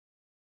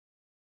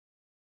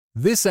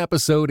This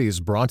episode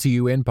is brought to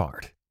you in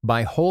part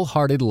by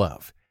Wholehearted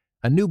Love,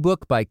 a new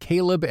book by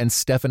Caleb and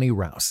Stephanie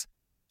Rouse.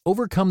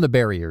 Overcome the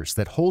barriers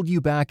that hold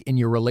you back in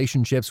your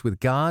relationships with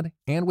God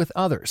and with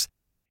others,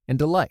 and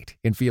delight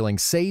in feeling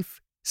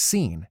safe,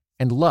 seen,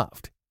 and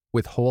loved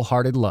with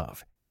Wholehearted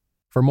Love.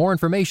 For more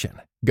information,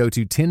 go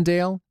to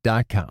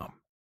Tyndale.com.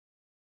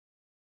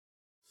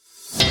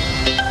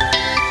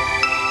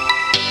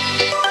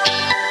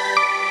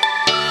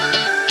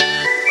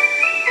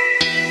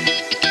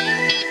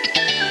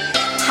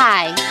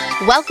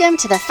 Hi, welcome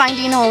to the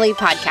Finding Holy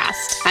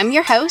podcast. I'm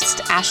your host,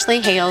 Ashley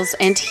Hales,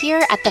 and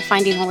here at the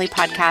Finding Holy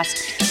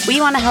podcast,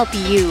 we want to help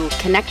you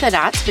connect the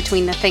dots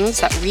between the things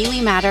that really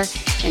matter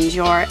in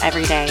your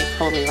everyday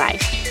holy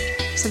life.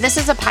 So this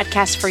is a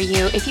podcast for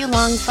you if you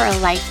long for a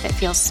life that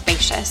feels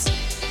spacious,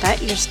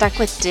 but you're stuck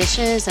with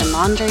dishes and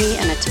laundry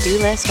and a to-do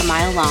list a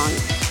mile long.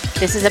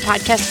 This is a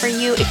podcast for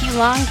you if you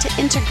long to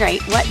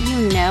integrate what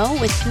you know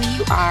with who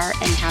you are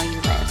and how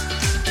you live.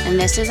 And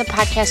this is a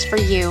podcast for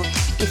you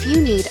if you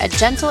need a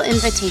gentle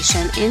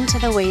invitation into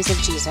the ways of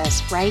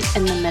Jesus right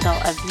in the middle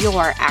of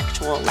your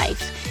actual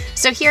life.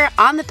 So here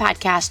on the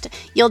podcast,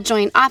 you'll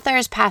join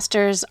authors,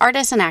 pastors,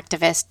 artists, and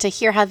activists to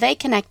hear how they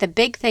connect the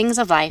big things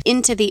of life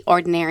into the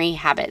ordinary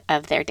habit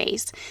of their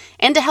days.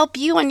 And to help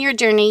you on your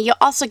journey, you'll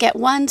also get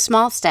one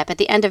small step at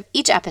the end of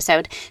each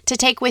episode to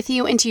take with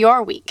you into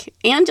your week.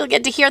 And you'll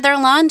get to hear their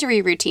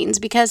laundry routines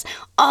because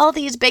all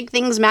these big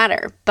things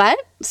matter, but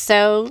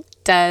so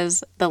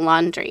does the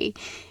laundry.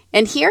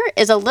 And here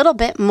is a little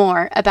bit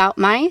more about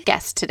my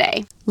guest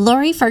today.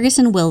 Lori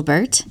Ferguson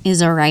Wilbert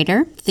is a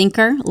writer,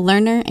 thinker,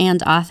 learner,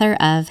 and author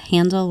of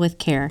Handle with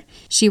Care.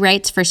 She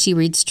writes for She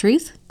Reads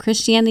Truth,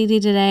 Christianity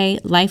Today,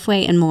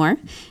 Lifeway, and more,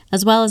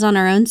 as well as on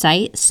her own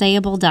site,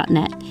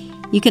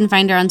 sayable.net. You can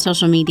find her on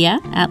social media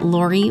at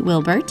Lori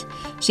Wilbert.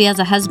 She has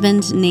a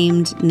husband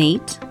named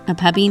Nate, a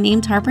puppy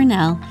named Harper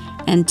Nell,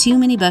 and too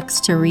many books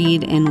to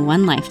read in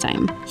one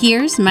lifetime.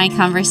 Here's my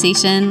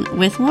conversation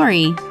with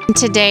Lori.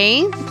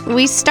 Today,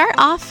 we start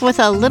off with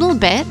a little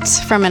bit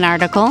from an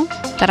article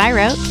that I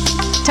wrote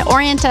to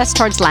orient us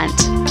towards Lent.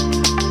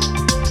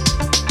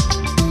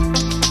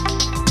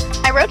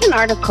 I wrote an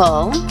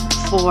article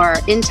for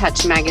In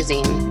Touch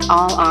magazine,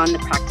 all on the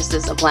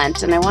practices of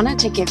Lent, and I wanted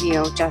to give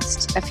you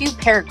just a few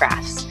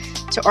paragraphs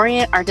to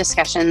orient our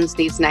discussions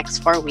these next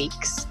 4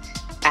 weeks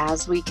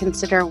as we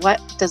consider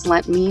what does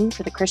Lent mean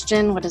for the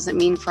Christian, what does it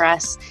mean for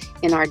us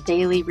in our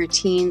daily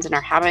routines and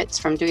our habits,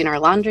 from doing our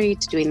laundry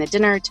to doing the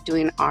dinner to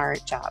doing our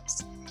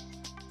jobs.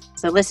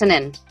 So listen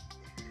in.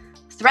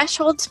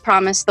 Thresholds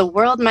promise the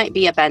world might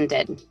be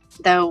upended,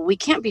 though we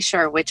can't be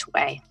sure which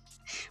way.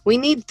 We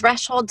need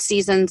threshold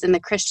seasons in the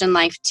Christian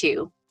life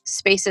too,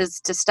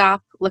 spaces to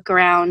stop, look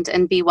around,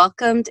 and be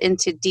welcomed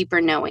into deeper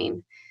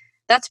knowing.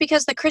 That's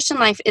because the Christian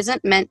life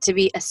isn't meant to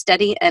be a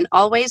steady and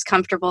always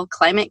comfortable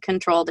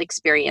climate-controlled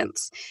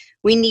experience.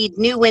 We need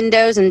new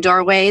windows and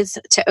doorways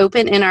to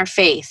open in our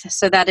faith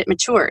so that it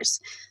matures.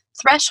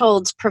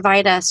 Thresholds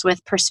provide us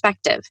with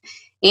perspective,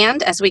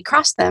 and as we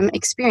cross them,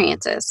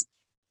 experiences.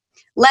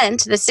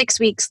 Lent, the 6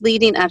 weeks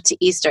leading up to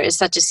Easter, is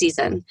such a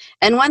season,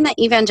 and one that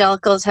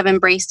evangelicals have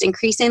embraced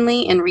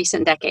increasingly in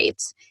recent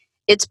decades.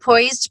 It's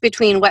poised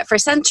between what for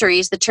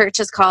centuries the church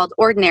has called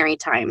ordinary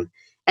time,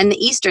 and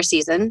the Easter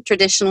season,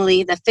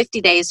 traditionally the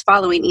 50 days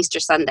following Easter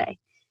Sunday.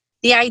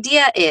 The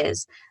idea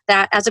is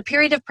that as a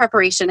period of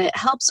preparation, it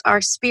helps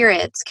our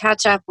spirits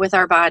catch up with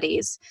our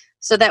bodies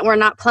so that we're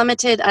not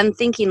plummeted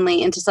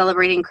unthinkingly into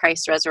celebrating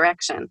Christ's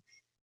resurrection.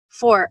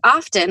 For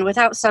often,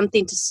 without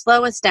something to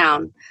slow us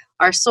down,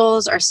 our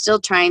souls are still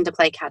trying to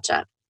play catch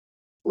up.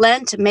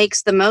 Lent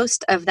makes the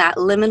most of that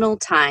liminal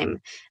time.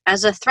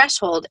 As a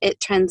threshold, it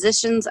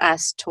transitions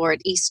us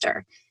toward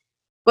Easter.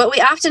 What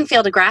we often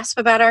fail to grasp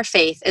about our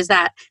faith is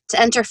that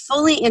to enter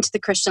fully into the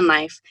Christian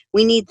life,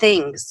 we need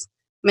things,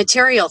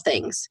 material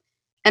things.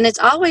 And it's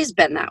always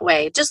been that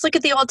way. Just look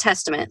at the Old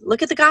Testament.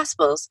 Look at the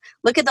Gospels.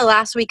 Look at the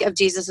last week of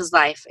Jesus'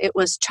 life. It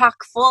was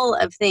chock full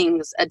of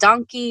things: a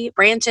donkey,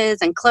 branches,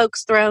 and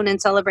cloaks thrown in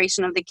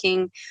celebration of the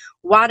King,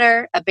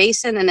 water, a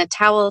basin, and a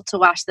towel to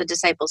wash the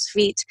disciples'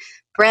 feet,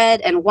 bread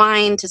and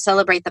wine to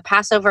celebrate the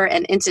Passover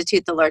and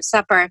institute the Lord's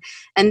Supper,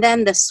 and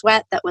then the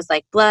sweat that was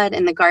like blood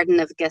in the Garden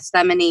of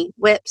Gethsemane,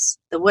 whips,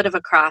 the wood of a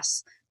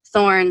cross,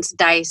 thorns,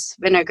 dice,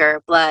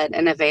 vinegar, blood,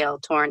 and a veil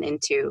torn in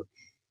two.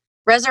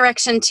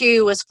 Resurrection,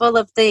 too, was full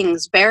of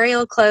things: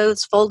 burial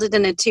clothes folded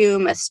in a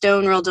tomb, a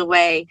stone rolled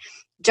away,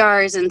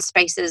 jars and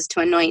spices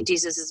to anoint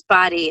Jesus'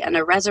 body, and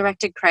a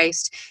resurrected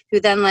Christ who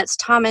then lets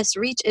Thomas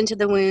reach into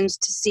the wounds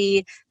to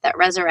see that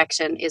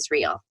resurrection is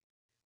real.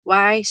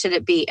 Why should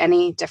it be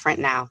any different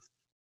now?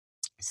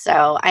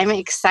 So I'm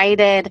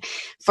excited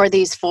for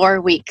these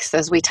 4 weeks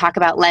as we talk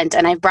about Lent.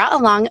 And I've brought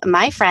along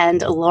my friend,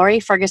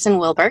 Lori Ferguson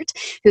Wilbert,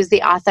 who's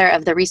the author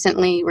of the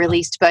recently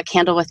released book,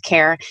 Handle with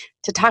Care,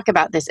 to talk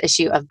about this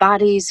issue of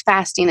bodies,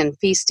 fasting, and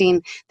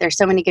feasting. There's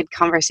so many good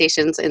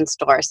conversations in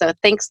store. So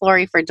thanks,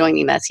 Lori, for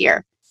joining us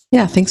here.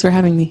 Yeah, thanks for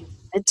having me.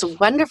 It's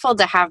wonderful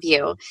to have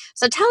you.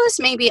 So tell us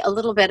maybe a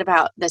little bit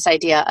about this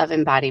idea of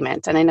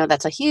embodiment. And I know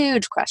that's a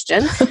huge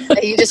question.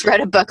 You just read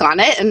a book on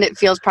it, and it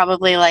feels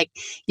probably like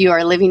you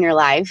are living your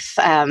life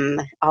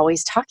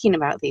always talking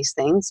about these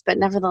things. But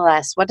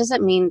nevertheless, what does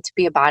it mean to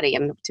be a body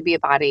and to be a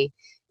body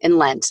in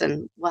Lent?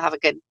 And we'll have a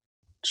good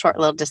short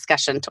little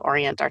discussion to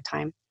orient our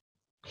time.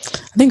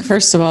 I think,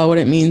 first of all, what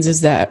it means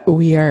is that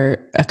we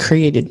are a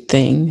created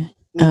thing.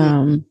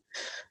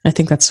 I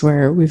think that's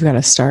where we've got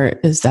to start,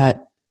 is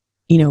that,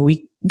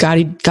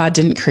 God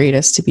didn't create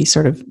us to be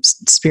sort of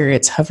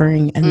spirits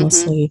hovering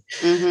endlessly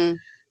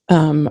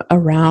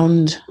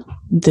around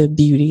the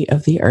beauty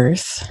of the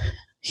earth.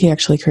 He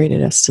actually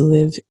created us to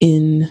live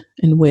in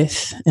and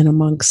with and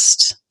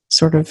amongst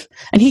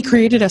and he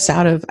created us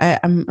out of,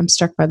 I'm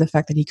struck by the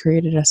fact that he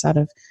created us out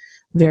of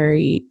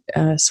very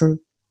sort of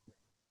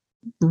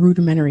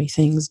rudimentary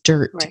things,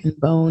 dirt and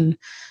bone.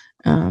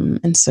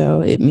 And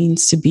so it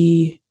means to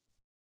be,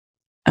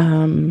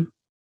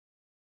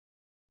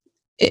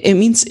 it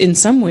means in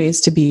some ways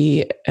to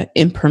be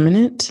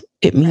impermanent.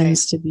 It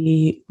means to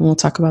be, and we'll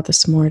talk about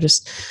this more,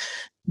 just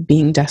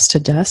being dust to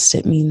dust.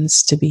 It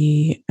means to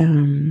be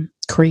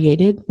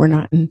created. We're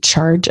not in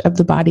charge of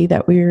the body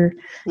that we're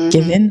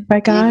given by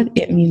God.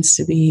 It means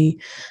to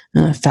be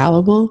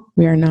fallible.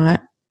 We are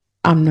not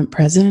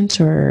omnipresent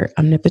or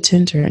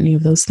omnipotent or any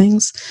of those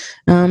things.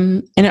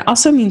 And it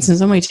also means in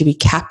some way to be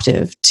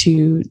captive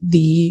to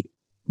the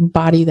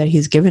body that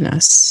he's given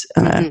us.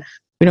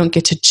 We don't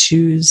get to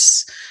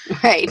choose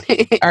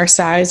our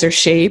size or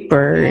shape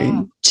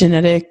or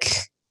genetic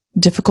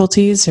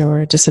difficulties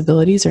or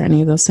disabilities or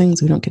any of those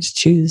things. We don't get to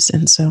choose.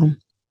 And so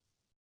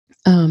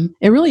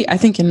it really, I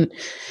think in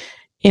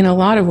a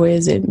lot of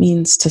ways, it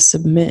means to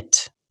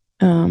submit.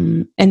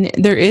 And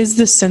there is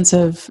this sense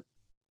of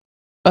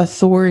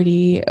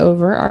authority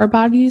over our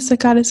bodies that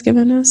God has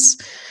given us.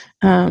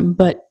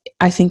 But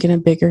I think in a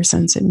bigger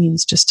sense, it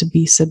means just to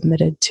be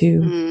submitted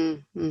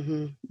to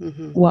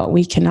what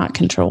we cannot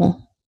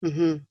control.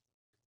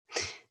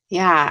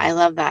 Yeah, I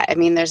love that. I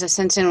mean, there's a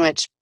sense in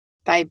which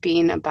by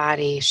being a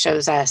body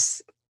shows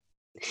us,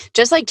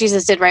 just like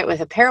Jesus did right with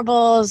the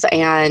parables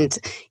and,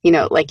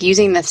 like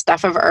using the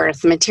stuff of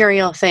earth,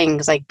 material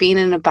things, like being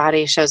in a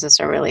body shows us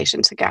our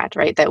relation to God,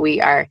 right? That we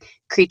are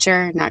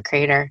creature, not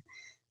creator,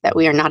 that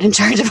we are not in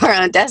charge of our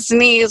own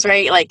destinies,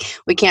 right? Like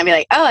we can't be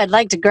like, oh, I'd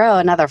like to grow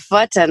another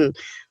foot and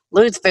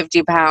lose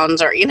 50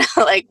 pounds or,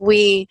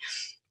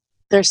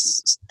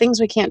 there's things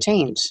we can't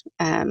change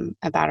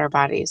about our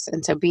bodies.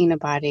 And so being a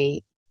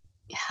body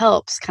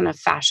helps kind of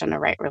fashion a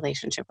right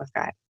relationship with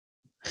God.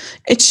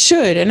 It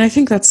should. And I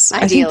think that's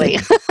ideally.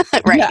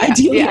 Right. Yeah,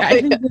 ideally. Yeah.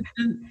 I think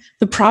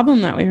the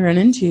problem that we run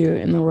into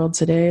in the world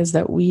today is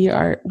that we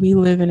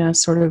live in a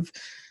sort of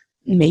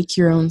make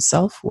your own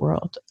self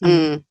world.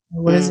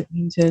 What does it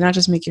mean to not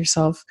just make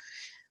yourself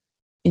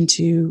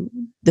into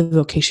the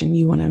vocation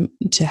you want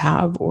to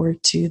have or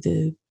to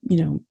the,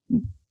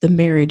 the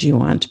marriage you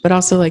want, but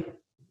also like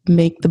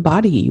make the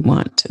body you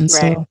want. And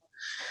so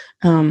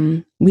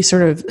we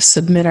sort of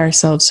submit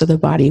ourselves to the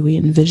body we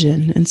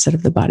envision instead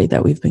of the body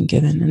that we've been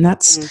given. And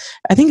that's,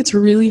 I think it's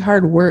really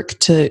hard work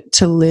to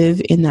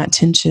live in that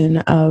tension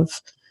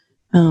of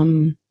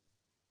the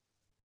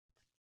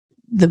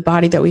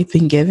body that we've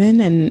been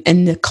given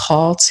and the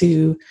call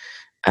to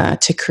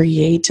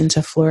create and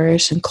to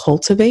flourish and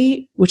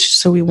cultivate,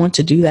 so we want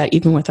to do that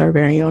even with our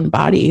very own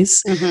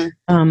bodies.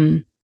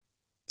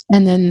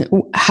 And then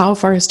how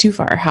far is too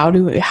far?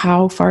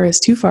 How far is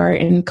too far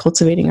in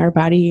cultivating our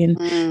body and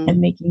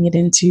making it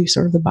into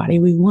sort of the body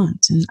we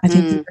want? And I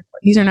think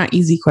these are not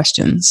easy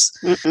questions.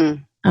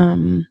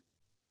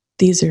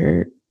 These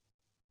are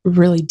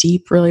really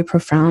deep, really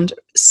profound,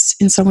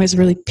 in some ways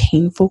really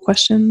painful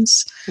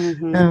questions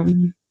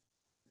to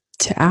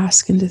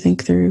ask and to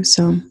think through.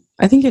 So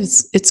I think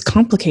it's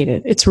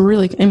complicated. It's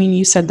really, I mean,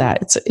 you said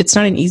that it's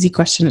not an easy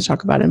question to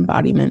talk about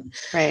embodiment.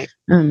 Right.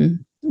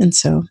 And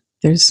so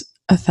there's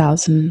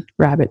 1,000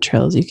 rabbit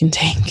trails you can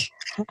take.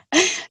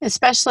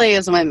 Especially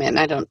as women.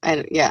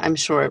 I'm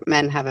sure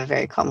men have a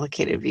very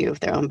complicated view of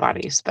their own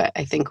bodies, but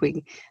I think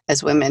we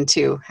as women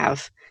too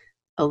have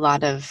a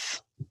lot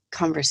of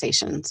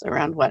conversations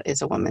around what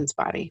is a woman's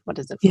body? What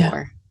is it for?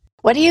 Yeah.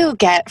 What do you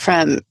get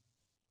from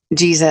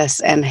Jesus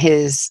and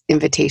his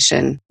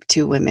invitation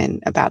to women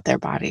about their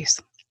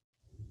bodies?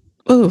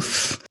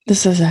 Oof,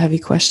 this is a heavy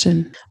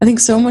question. I think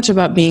so much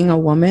about being a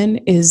woman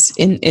is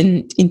in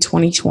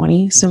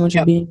 2020, so much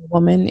of being a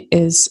woman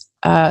is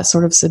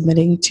sort of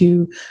submitting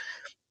to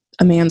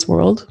a man's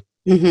world.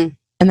 And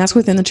that's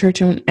within the church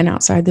and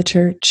outside the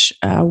church.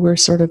 We're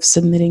sort of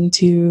submitting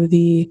to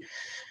the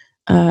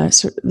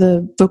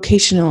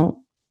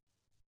vocational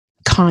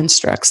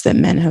constructs that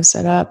men have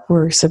set up.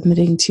 We're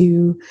submitting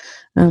to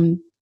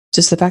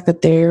just the fact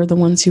that they're the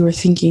ones who are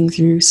thinking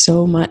through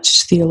so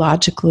much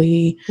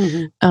theologically,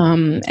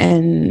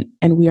 and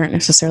we aren't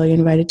necessarily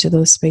invited to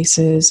those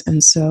spaces.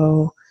 And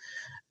so,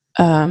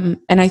 and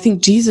I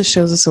think Jesus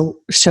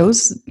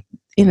shows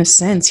in a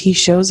sense, he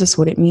shows us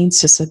what it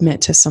means to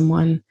submit to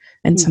someone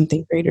and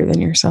something greater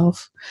than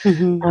yourself.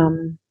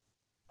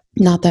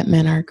 Not that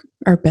men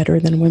are better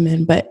than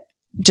women, but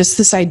just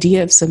this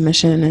idea of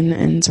submission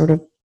and sort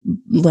of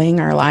laying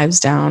our lives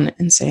down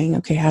and saying,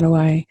 okay, how do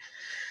I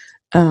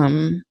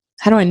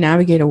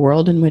navigate a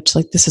world in which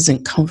like this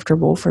isn't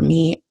comfortable for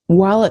me,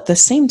 while at the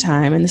same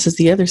time, and this is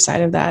the other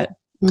side of that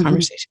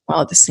conversation,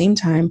 while at the same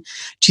time,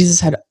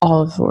 Jesus had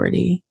all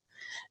authority.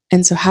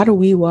 And so how do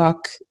we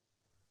walk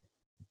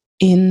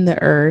in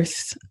the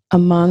earth,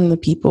 among the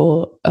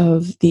people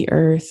of the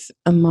earth,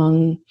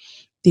 among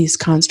these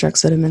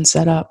constructs that have been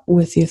set up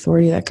with the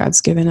authority that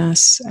God's given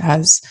us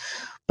as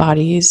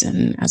bodies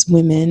and as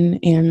women,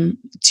 and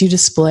to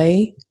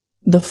display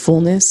the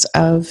fullness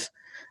of,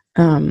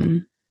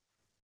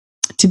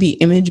 to be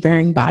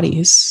image-bearing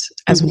bodies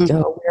as we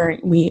go.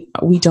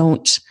 We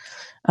don't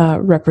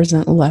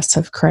represent less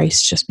of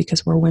Christ just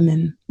because we're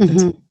women.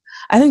 So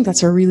I think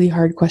that's a really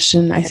hard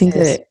question. I think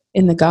that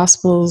in the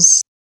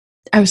Gospels,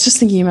 I was just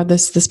thinking about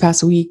this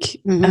past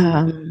week,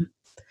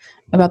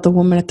 about the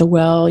woman at the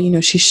well. You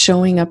know, she's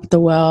showing up at the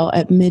well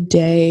at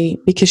midday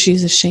because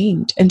she's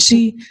ashamed, and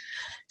she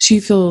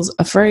feels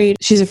afraid.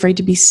 She's afraid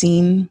to be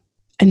seen,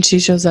 and she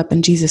shows up,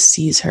 and Jesus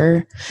sees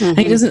her. And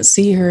he doesn't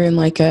see her in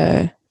like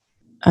a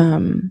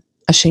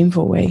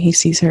shameful way. He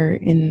sees her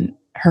in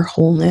her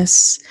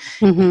wholeness,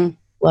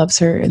 loves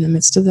her in the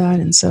midst of that.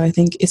 And so I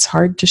think it's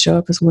hard to show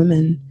up as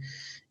women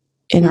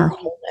in our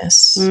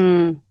wholeness,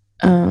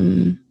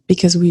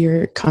 because we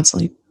are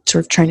constantly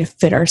sort of trying to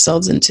fit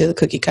ourselves into the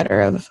cookie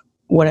cutter of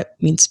what it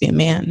means to be a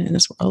man in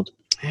this world.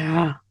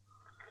 Yeah.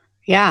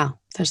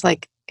 There's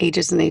like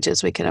ages and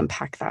ages we could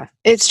unpack that.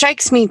 It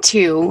strikes me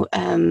too,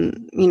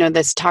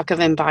 this talk of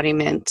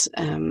embodiment,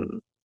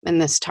 and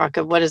this talk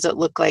of what does it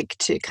look like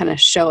to kind of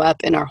show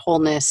up in our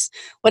wholeness.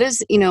 What is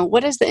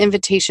the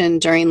invitation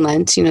during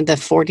Lent, the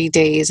 40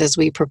 days as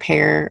we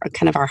prepare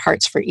kind of our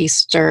hearts for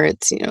Easter?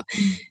 It's,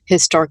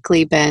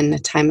 historically been a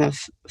time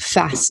of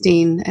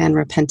fasting and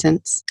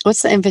repentance.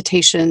 What's the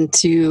invitation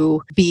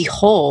to be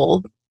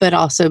whole, but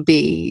also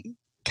be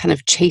kind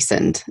of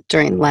chastened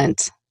during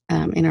Lent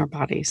in our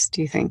bodies,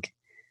 do you think?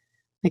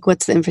 Like,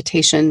 what's the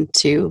invitation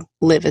to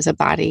live as a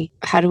body?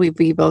 How do we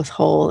be both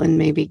whole and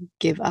maybe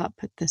give up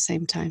at the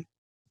same time?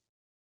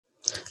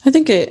 I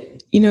think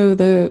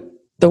the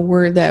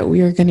word that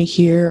we are going to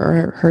hear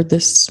or heard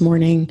this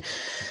morning,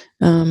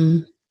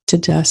 to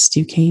dust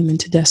you came and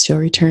to dust you'll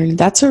return.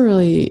 That's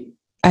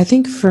I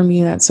think for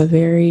me, that's a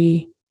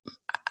very,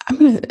 I'm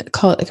going to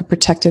call it like a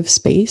protective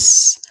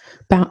space,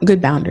 good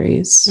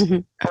boundaries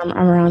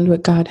around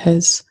what God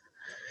has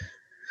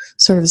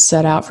sort of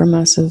set out from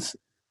us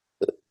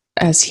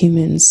as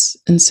humans.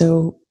 And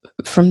so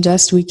from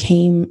dust we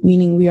came,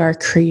 meaning we are a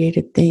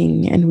created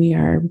thing,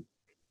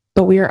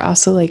 but we are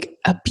also like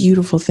a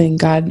beautiful thing.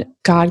 God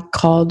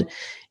called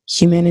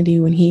humanity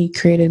when he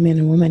created man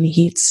and woman.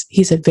 He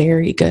said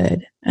very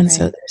good. And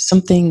so there's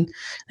something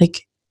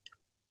like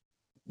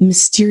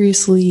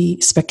mysteriously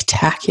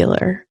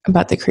spectacular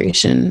about the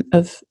creation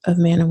of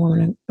man and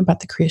woman, about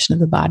the creation of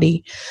the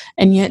body.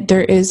 And yet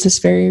there is this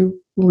very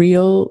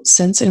real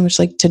sense in which,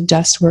 like, to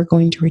dust we're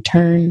going to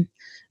return.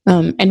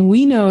 And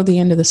we know the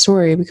end of the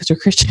story because we're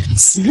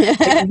Christians.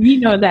 We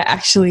know that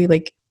actually,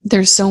 like,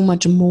 there's so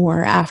much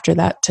more after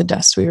that. To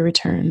dust we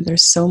return.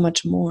 There's so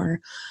much more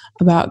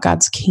about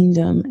God's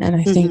kingdom. And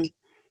I think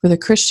for the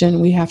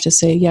Christian, we have to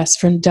say, yes,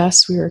 from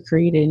dust we were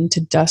created, and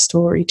to dust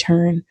we'll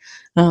return.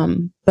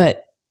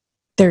 But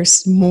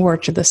there's more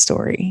to the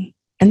story.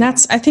 And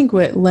that's, I think,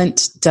 what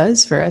Lent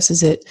does for us,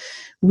 is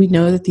we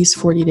know that these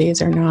 40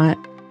 days are not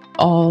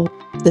all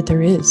that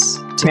there is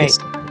to this.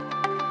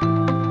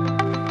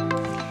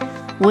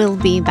 We'll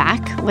be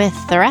back with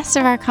the rest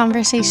of our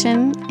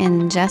conversation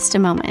in just a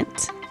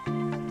moment.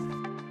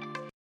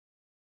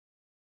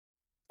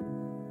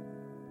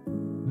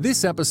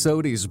 This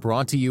episode is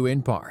brought to you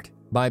in part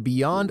by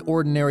Beyond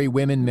Ordinary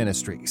Women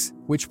Ministries,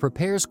 which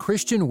prepares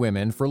Christian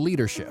women for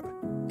leadership.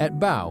 At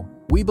BOW,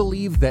 we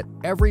believe that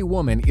every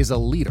woman is a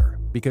leader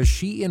because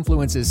she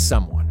influences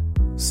someone.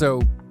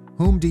 So,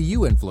 whom do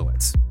you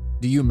influence?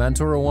 Do you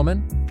mentor a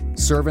woman?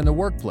 Serve in the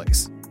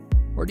workplace?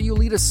 Or do you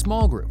lead a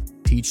small group,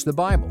 teach the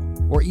Bible,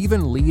 or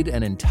even lead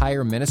an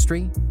entire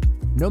ministry?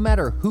 No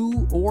matter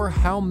who or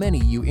how many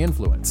you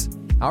influence,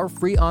 our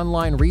free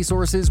online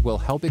resources will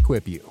help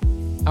equip you.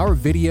 Our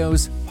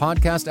videos,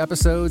 podcast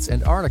episodes,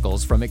 and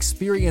articles from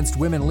experienced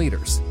women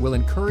leaders will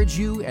encourage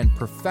you and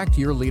perfect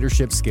your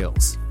leadership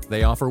skills.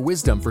 They offer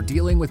wisdom for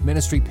dealing with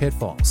ministry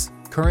pitfalls,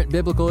 current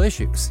biblical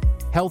issues,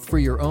 health for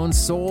your own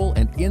soul,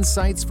 and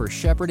insights for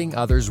shepherding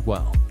others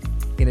well.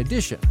 In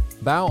addition,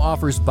 BOW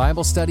offers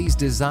Bible studies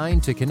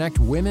designed to connect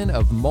women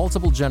of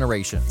multiple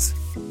generations.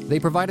 They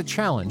provide a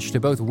challenge to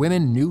both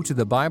women new to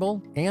the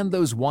Bible and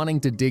those wanting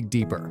to dig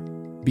deeper.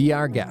 Be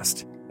our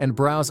guest and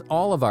browse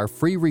all of our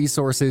free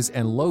resources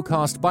and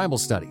low-cost Bible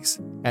studies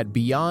at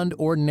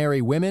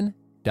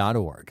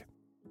beyondordinarywomen.org.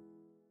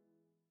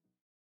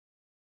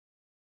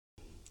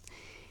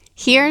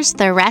 Here's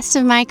the rest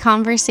of my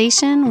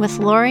conversation with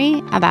Lori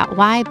about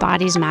why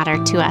bodies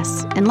matter to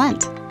us in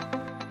Lent.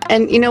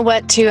 And you know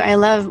what, too, I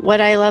love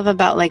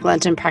about like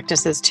Lenten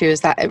practices too,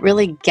 is that it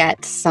really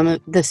gets some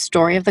of the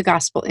story of the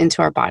gospel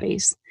into our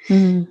bodies.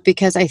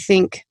 Because I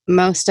think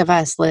most of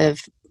us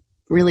live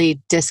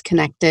really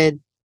disconnected,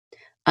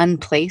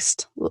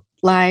 unplaced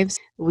lives.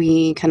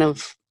 We kind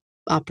of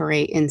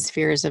operate in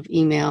spheres of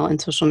email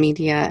and social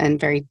media and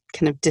very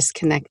kind of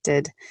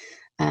disconnected,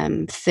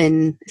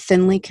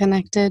 thinly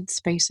connected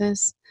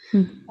spaces.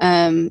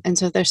 And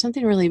so there's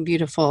something really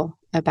beautiful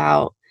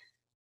about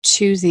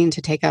choosing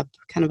to take up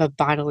kind of a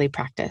bodily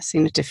practice,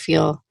 to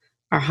feel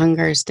our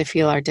hungers, to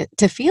feel our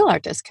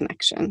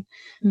disconnection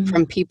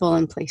from people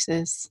and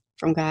places,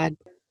 from God.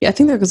 Yeah, I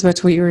think that goes back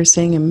to what you were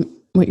saying and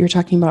what you're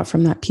talking about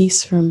from that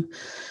piece from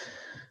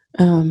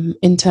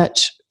In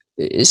Touch,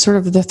 sort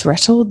of the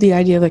threshold, the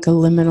idea of like a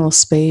liminal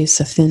space,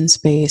 a thin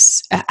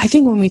space. I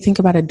think when we think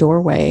about a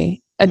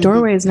doorway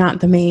is not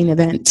the main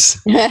event.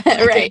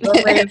 Right. A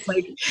doorway is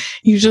like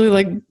usually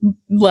like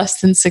less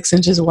than 6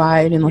 inches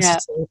wide, unless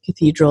it's a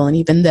cathedral. And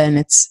even then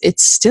it's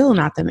still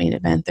not the main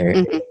event.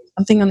 There's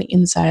something on the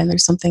inside and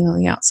there's something on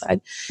the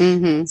outside.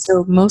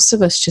 So most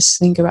of us just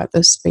think about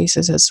those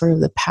spaces as sort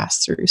of the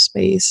pass-through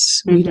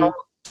space.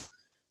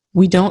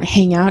 We don't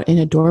hang out in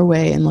a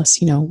doorway unless,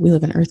 we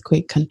live in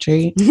earthquake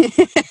country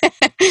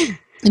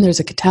and there's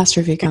a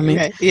catastrophe coming.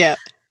 Right. Yeah.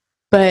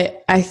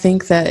 But I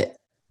think that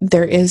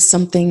there is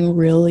something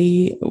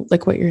really,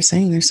 like what you're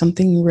saying, there's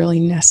something really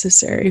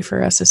necessary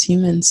for us as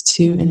humans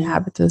to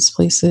inhabit those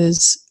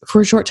places for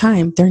a short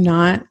time. They're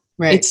not,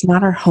 it's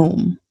not our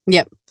home.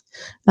 Yep.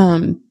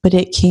 But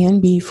it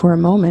can be for a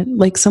moment,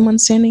 like someone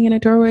standing in a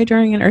doorway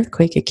during an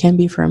earthquake. It can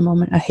be for a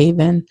moment, a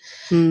haven,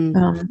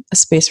 a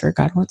space where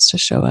God wants to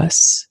show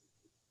us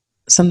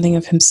something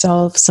of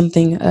himself,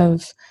 something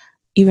of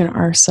even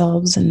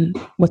ourselves and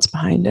what's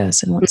behind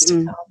us and what's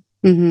to come.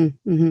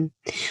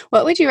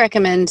 What would you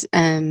recommend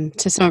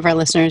to some of our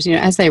listeners,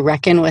 as they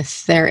reckon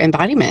with their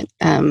embodiment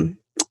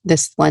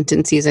this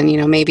Lenten season?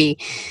 Maybe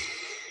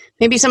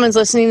someone's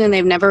listening and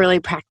they've never really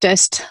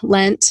practiced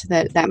Lent,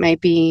 that might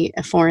be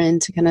foreign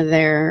to kind of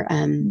their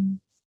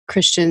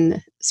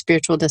Christian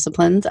spiritual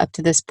disciplines up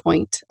to this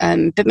point.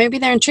 But maybe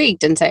they're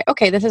intrigued and say,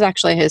 okay, this is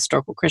actually a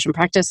historical Christian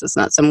practice. It's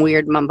not some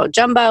weird mumbo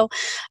jumbo.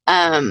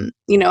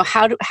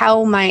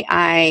 How might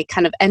I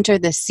kind of enter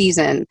this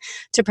season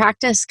to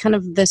practice kind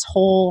of this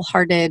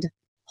wholehearted,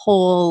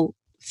 whole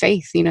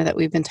faith, that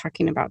we've been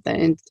talking about, that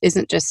it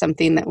isn't just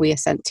something that we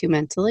assent to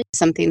mentally,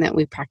 something that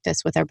we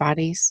practice with our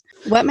bodies.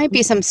 What might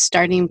be some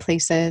starting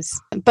places?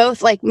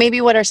 Both, like maybe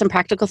what are some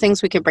practical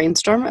things we could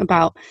brainstorm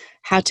about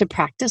how to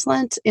practice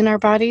Lent in our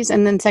bodies?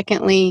 And then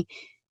secondly,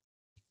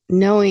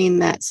 knowing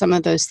that some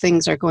of those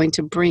things are going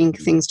to bring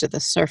things to the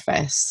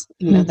surface,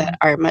 that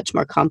are much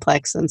more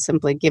complex than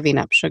simply giving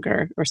up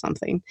sugar or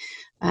something.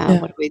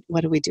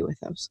 What do we do with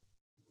those?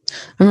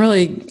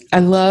 I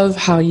love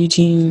how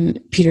Eugene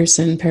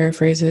Peterson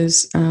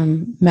paraphrases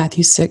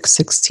Matthew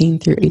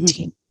 6:16 through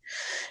 18.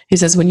 He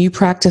says, when you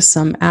practice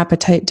some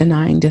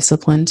appetite-denying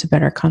discipline to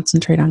better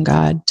concentrate on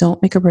God,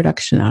 don't make a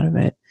production out of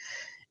it.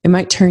 It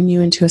might turn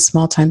you into a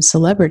small-time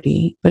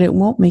celebrity, but it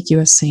won't make you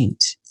a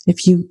saint.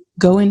 If you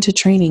go into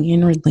training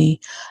inwardly,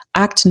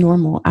 act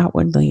normal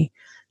outwardly,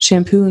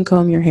 shampoo and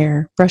comb your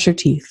hair, brush your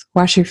teeth,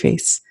 wash your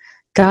face,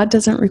 God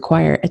doesn't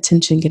require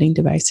attention-getting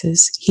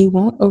devices. He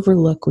won't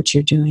overlook what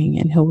you're doing,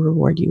 and he'll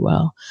reward you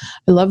well.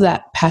 I love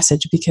that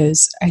passage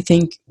because I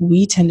think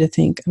we tend to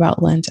think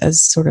about Lent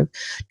as sort of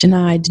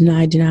deny,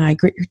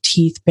 grit your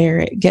teeth, bear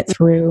it, get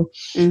through.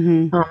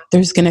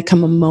 There's going to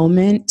come a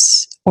moment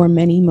or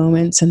many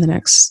moments in the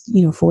next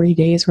 40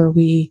 days where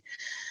we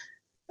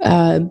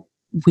want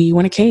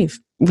to cave.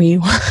 We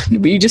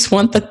just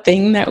want the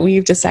thing that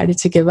we've decided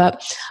to give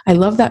up. I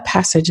love that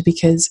passage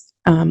because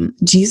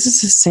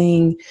Jesus is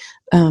saying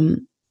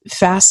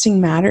fasting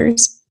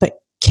matters, but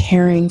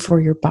caring for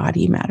your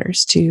body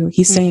matters too.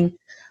 He's saying,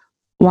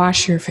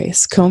 wash your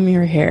face, comb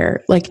your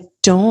hair,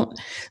 don't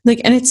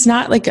and it's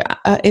not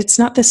it's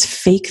not this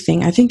fake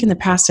thing. I think in the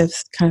past I've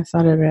kind of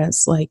thought of it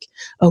as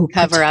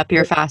cover up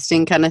your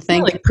fasting kind of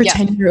thing.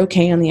 Pretend you're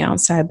okay on the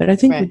outside. But I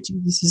think what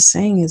Jesus is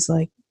saying is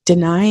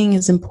denying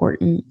is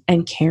important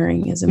and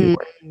caring is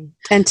important.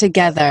 And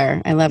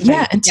together, I love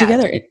that. And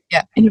together.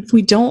 Yeah. And if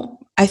we don't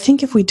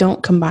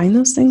combine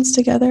those things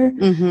together,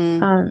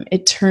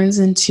 it turns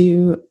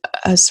into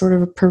a sort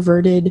of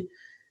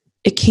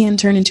it can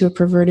turn into a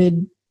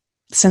perverted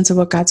sense of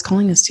what God's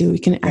calling us to. We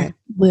can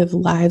live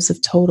lives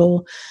of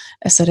total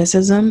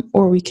asceticism,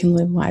 or we can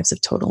live lives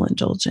of total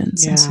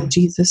indulgence. And so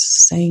Jesus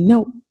is saying,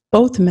 no,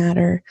 both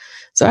matter.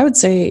 So I would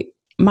say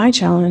my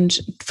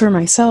challenge for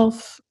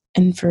myself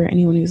and for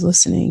anyone who's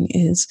listening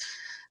is,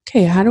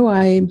 okay, how do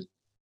I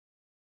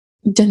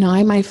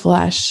deny my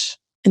flesh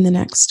in the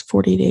next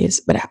 40 days?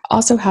 But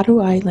also, how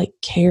do I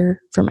care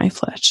for my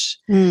flesh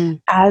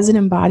as an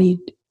embodied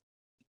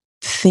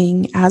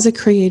thing, as a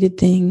created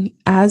thing,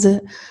 as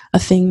a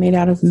thing made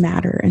out of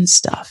matter and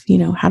stuff?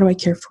 How do I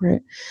care for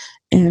it?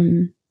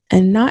 And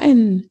not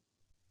in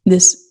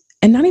this,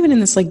 and not even in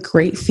this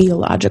great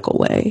theological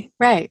way.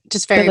 Right.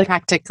 Just very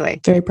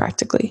practically. Very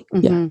practically.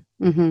 Yeah.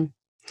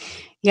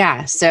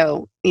 Yeah.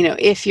 So,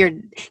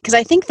 because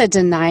I think the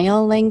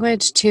denial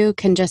language too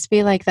can just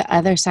be like the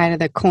other side of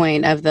the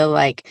coin of the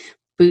like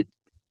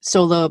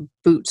solo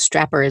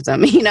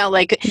bootstrapperism,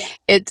 like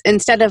it's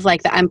instead of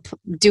like I'm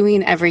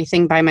doing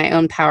everything by my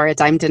own power,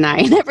 it's I'm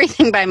denying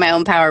everything by my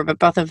own power, but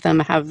both of them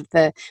have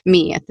the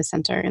me at the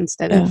center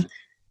instead of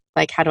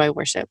like, how do I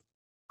worship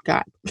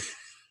God?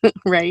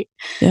 Right.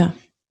 Yeah.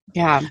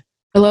 Yeah.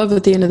 I love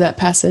at the end of that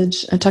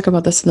passage, I talk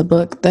about this in the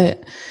book,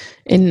 that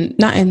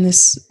not in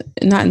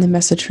the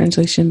Message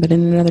translation, but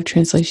in another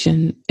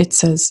translation, it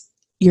says,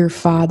 your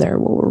Father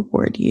will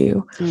reward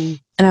you. And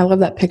I love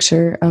that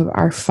picture of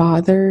our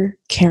Father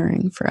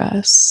caring for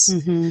us.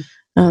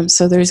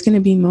 So there's going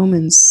to be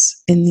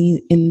moments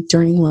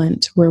during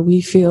Lent where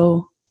we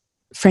feel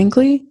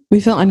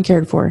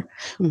uncared for.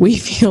 We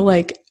feel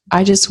like,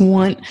 I just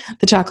want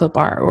the chocolate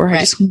bar, or I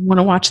just want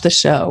to watch the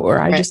show, or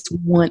I just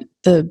want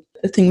the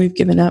thing we've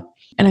given up.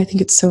 And I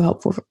think it's so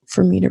helpful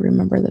for me to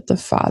remember that the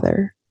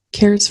Father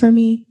cares for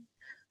me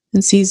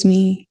and sees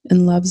me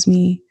and loves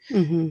me.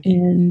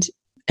 And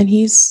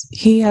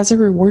he has a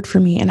reward for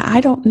me. And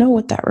I don't know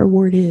what that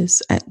reward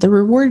is. The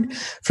reward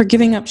for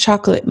giving up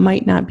chocolate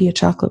might not be a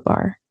chocolate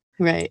bar.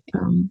 Right.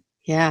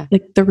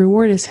 Like the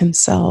reward is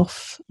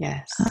himself.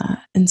 Yes.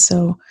 And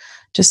so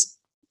just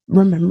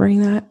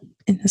remembering that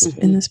in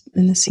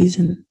this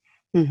season.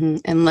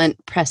 And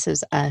Lent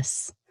presses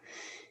us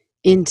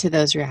into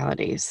those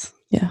realities.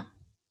 Yeah.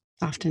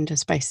 Often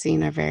just by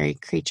seeing our very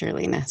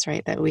creatureliness,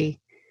 right? That we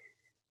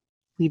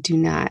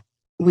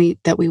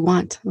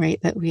want, right?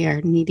 That we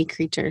are needy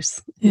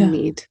creatures. We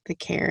need the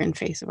care and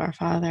face of our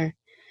Father.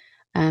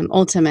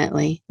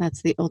 Ultimately,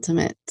 that's the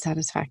ultimate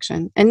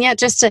satisfaction. And yet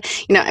just to,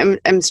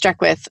 I'm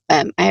struck with,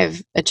 I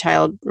have a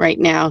child right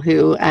now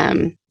who,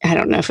 I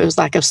don't know if it was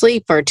lack of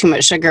sleep or too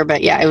much sugar,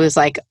 but it was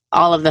like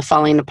all of the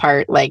falling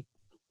apart, like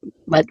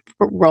let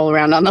roll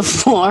around on the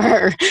floor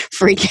or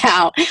freak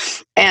out.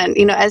 And,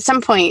 at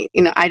some point,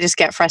 I just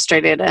get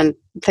frustrated, and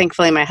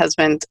thankfully my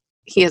husband,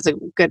 he has a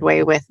good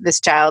way with this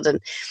child, and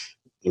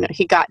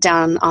he got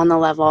down on the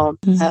level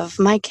of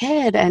my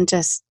kid and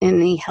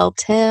he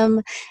helped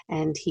him,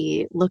 and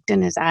he looked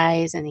in his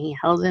eyes and he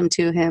held him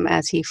to him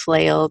as he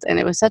flailed. And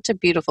it was such a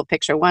beautiful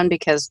picture. One,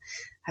 because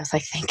I was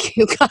like, thank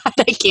you, God,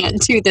 I can't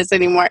do this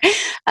anymore.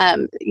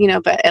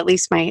 But at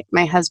least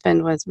my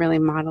husband was really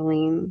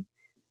modeling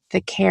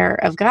the care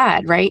of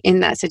God, right? In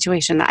that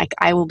situation,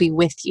 I will be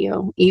with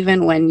you,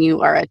 even when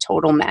you are a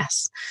total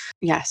mess.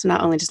 Yeah. So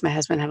not only does my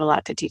husband have a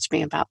lot to teach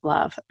me about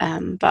love,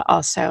 but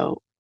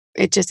also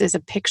it just is a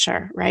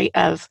picture, right?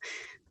 Of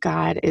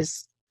God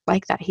is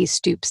like that. He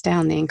stoops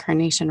down, the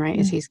incarnation, right?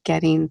 As he's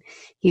getting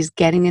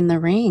in the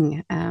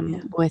ring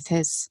with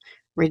his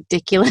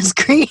ridiculous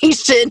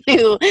creation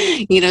who,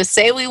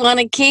 say we want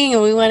a king,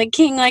 and we want a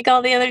king like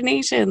all the other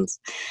nations.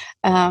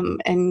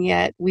 And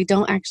yet we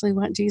don't actually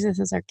want Jesus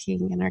as our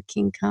king, and our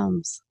king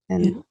comes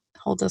and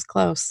holds us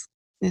close.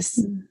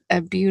 This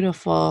a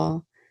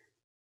beautiful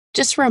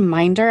just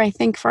reminder, I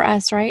think, for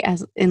us, right?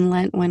 As in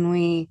Lent, when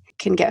we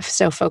can get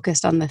so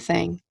focused on the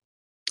thing,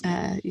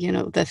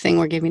 the thing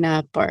we're giving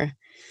up, or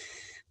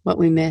what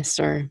we miss,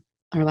 or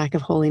our lack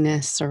of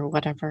holiness, or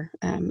whatever,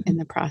 in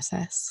the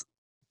process,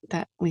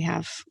 that we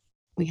have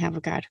a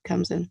God who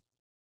comes and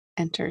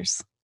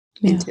enters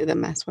into the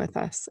mess with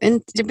us,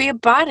 and to be a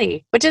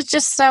body, which is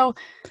just so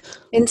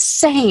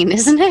insane,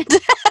 isn't it?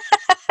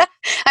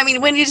 I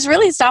mean, when you just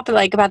really stop and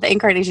like about the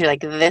incarnation, you're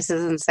like, this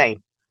is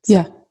insane.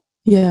 Yeah.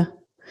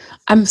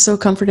 I'm so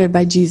comforted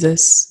by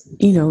Jesus.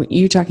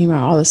 You talking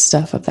about all this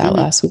stuff of that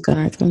last week on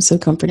earth. I'm so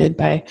comforted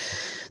by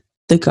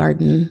the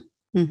garden.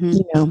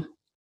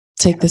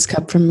 Take this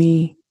cup from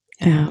me,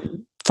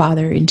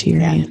 Father, into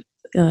your hand.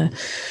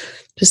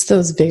 Just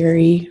those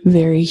very,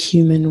 very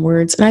human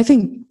words. And I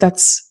think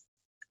that's,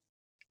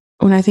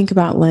 when I think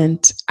about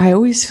Lent, I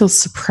always feel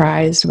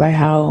surprised by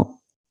how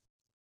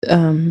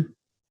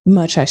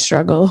much I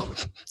struggle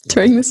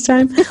during this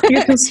time.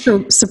 I feel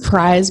so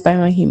surprised by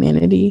my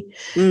humanity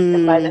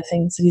and by the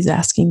things that he's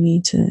asking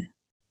me to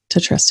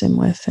trust him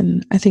with.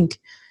 And I think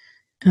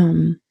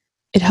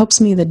it helps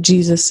me that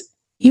Jesus,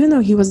 even though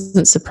he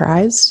wasn't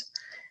surprised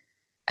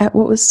at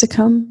what was to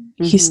come,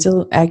 he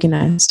still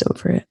agonized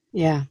over it.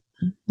 Yeah.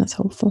 That's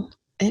helpful.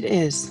 It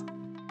is.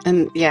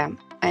 And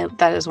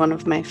that is one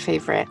of my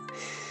favorite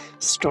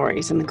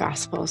stories in the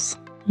Gospels.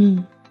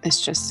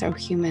 It's just so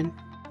human.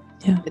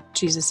 Yeah. But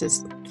Jesus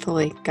is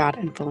fully God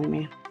and fully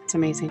man. It's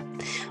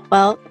amazing.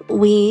 Well,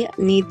 we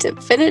need to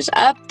finish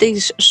up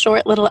these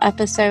short little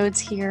episodes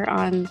here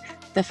on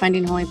the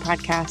Finding Holy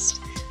podcast.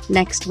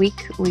 Next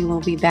week, we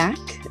will be back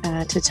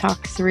to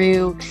talk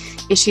through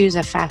issues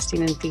of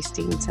fasting and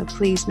feasting. So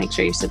please make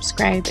sure you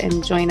subscribe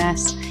and join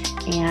us,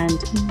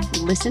 and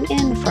listen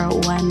in for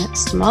one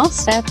small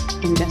step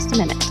in just a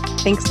minute.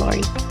 Thanks,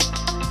 Lori.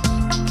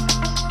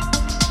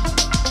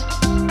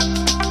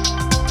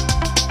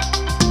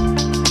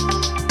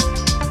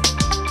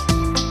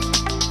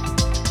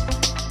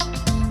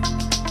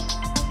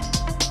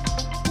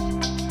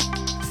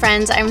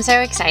 Friends, I'm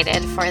so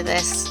excited for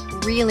this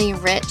really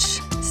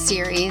rich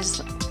series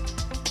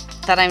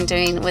that I'm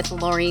doing with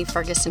Lori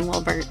Ferguson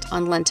Wilbert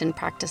on Lenten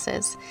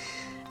practices.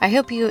 I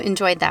hope you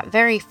enjoyed that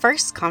very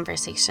first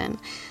conversation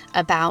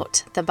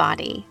about the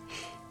body.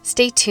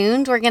 Stay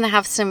tuned. We're going to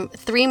have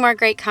 3 more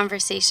great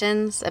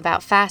conversations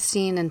about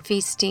fasting and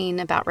feasting,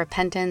 about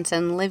repentance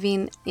and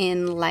living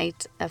in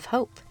light of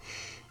hope.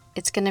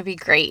 It's going to be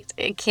great.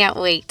 I can't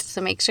wait.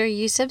 So make sure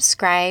you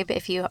subscribe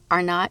if you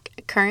are not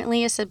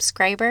currently a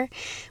subscriber.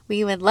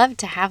 We would love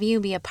to have you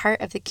be a part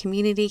of the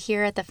community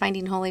here at the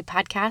Finding Holy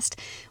podcast.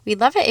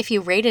 We'd love it if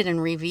you rated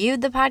and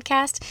reviewed the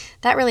podcast.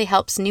 That really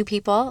helps new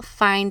people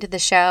find the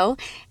show.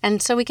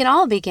 And so we can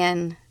all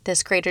begin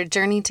this greater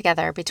journey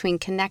together between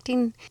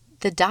connecting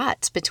the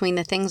dots between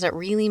the things that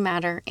really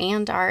matter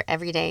and our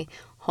everyday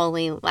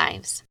holy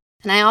lives.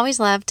 And I always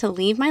love to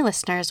leave my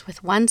listeners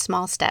with one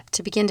small step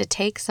to begin to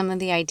take some of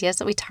the ideas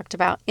that we talked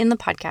about in the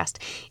podcast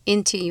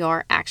into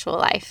your actual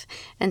life.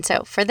 And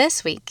so for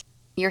this week,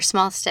 your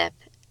small step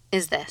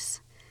is this: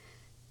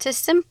 to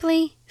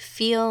simply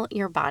feel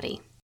your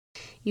body.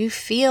 You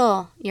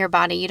feel your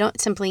body. You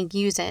don't simply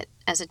use it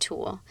as a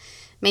tool.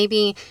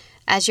 Maybe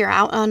as you're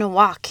out on a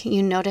walk,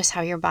 you notice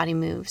how your body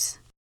moves.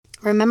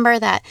 Remember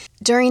that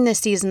during the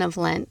season of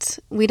Lent,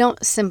 we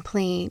don't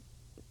simply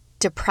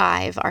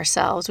deprive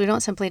ourselves. We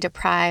don't simply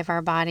deprive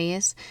our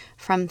bodies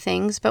from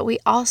things, but we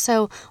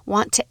also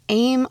want to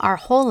aim our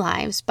whole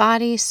lives,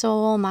 body,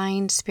 soul,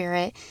 mind,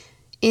 spirit,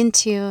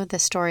 into the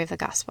story of the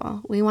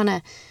gospel. We want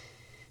to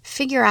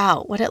figure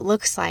out what it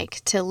looks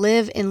like to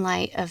live in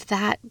light of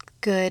that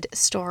good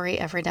story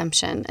of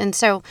redemption. And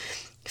so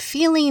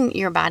feeling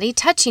your body,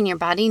 touching your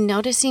body,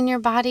 noticing your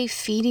body,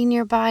 feeding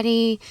your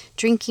body,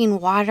 drinking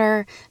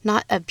water,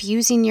 not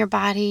abusing your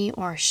body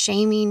or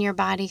shaming your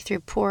body through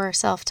poor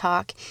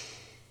self-talk.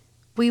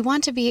 We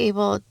want to be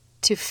able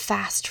to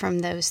fast from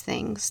those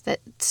things that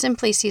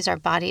simply sees our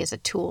body as a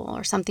tool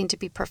or something to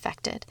be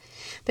perfected.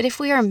 But if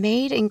we are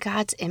made in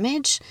God's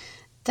image,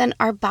 then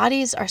our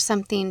bodies are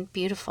something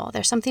beautiful.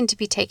 They're something to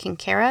be taken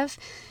care of.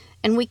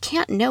 And we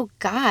can't know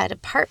God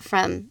apart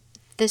from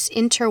this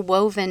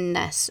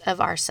interwovenness of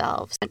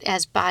ourselves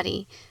as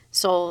body,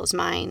 souls,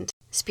 mind,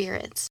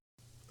 spirits.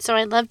 So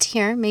I'd love to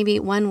hear maybe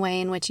one way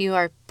in which you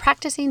are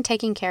practicing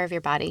taking care of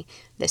your body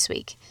this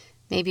week.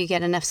 Maybe you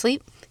get enough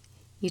sleep,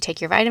 you take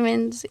your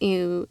vitamins,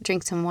 you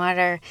drink some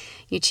water,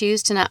 you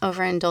choose to not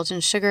overindulge in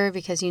sugar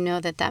because you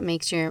know that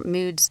makes your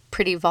moods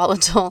pretty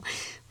volatile.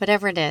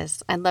 Whatever it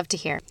is, I'd love to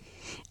hear.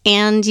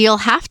 And you'll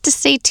have to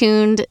stay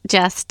tuned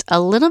just a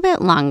little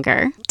bit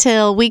longer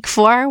till week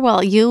 4.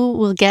 Well, you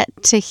will get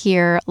to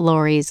hear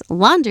Lori's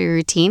laundry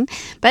routine.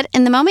 But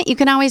in the moment, you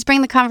can always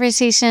bring the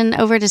conversation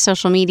over to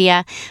social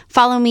media.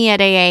 Follow me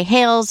at AA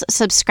Hales,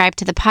 subscribe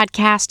to the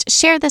podcast,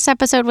 share this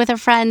episode with a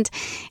friend.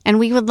 And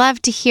we would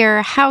love to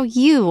hear how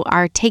you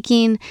are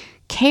taking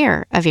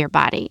care of your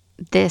body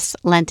this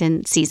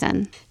Lenten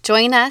season.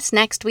 Join us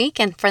next week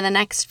and for the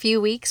next few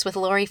weeks with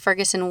Lori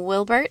Ferguson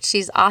Wilbert.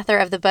 She's author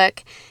of the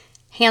book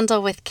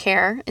Handle with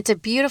Care. It's a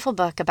beautiful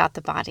book about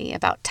the body,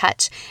 about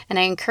touch, and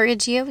I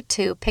encourage you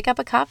to pick up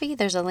a copy.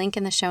 There's a link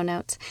in the show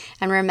notes.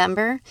 And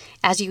remember,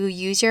 as you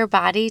use your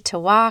body to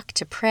walk,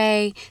 to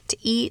pray, to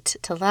eat,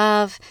 to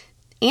love,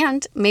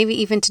 and maybe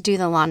even to do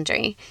the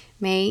laundry,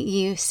 may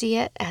you see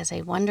it as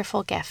a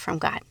wonderful gift from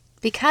God.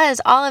 Because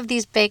all of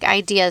these big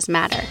ideas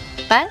matter,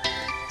 but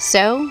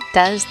so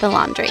does the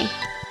laundry.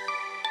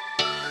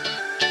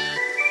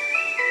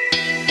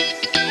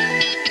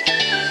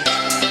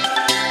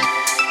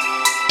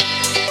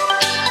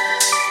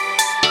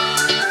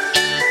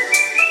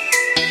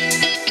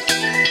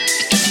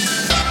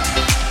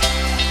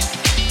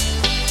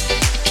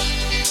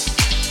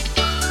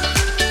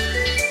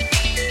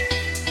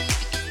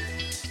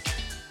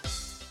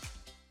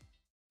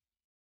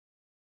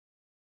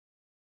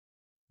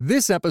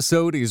 This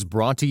episode is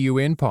brought to you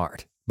in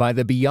part by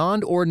the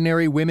Beyond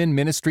Ordinary Women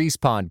Ministries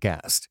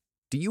podcast.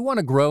 Do you want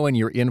to grow in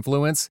your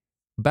influence?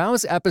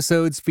 BOW's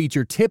episodes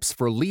feature tips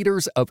for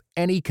leaders of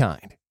any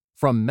kind,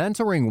 from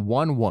mentoring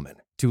one woman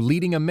to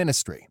leading a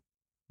ministry.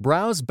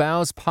 Browse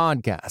BOW's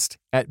podcast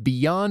at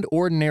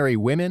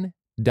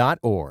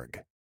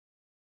beyondordinarywomen.org.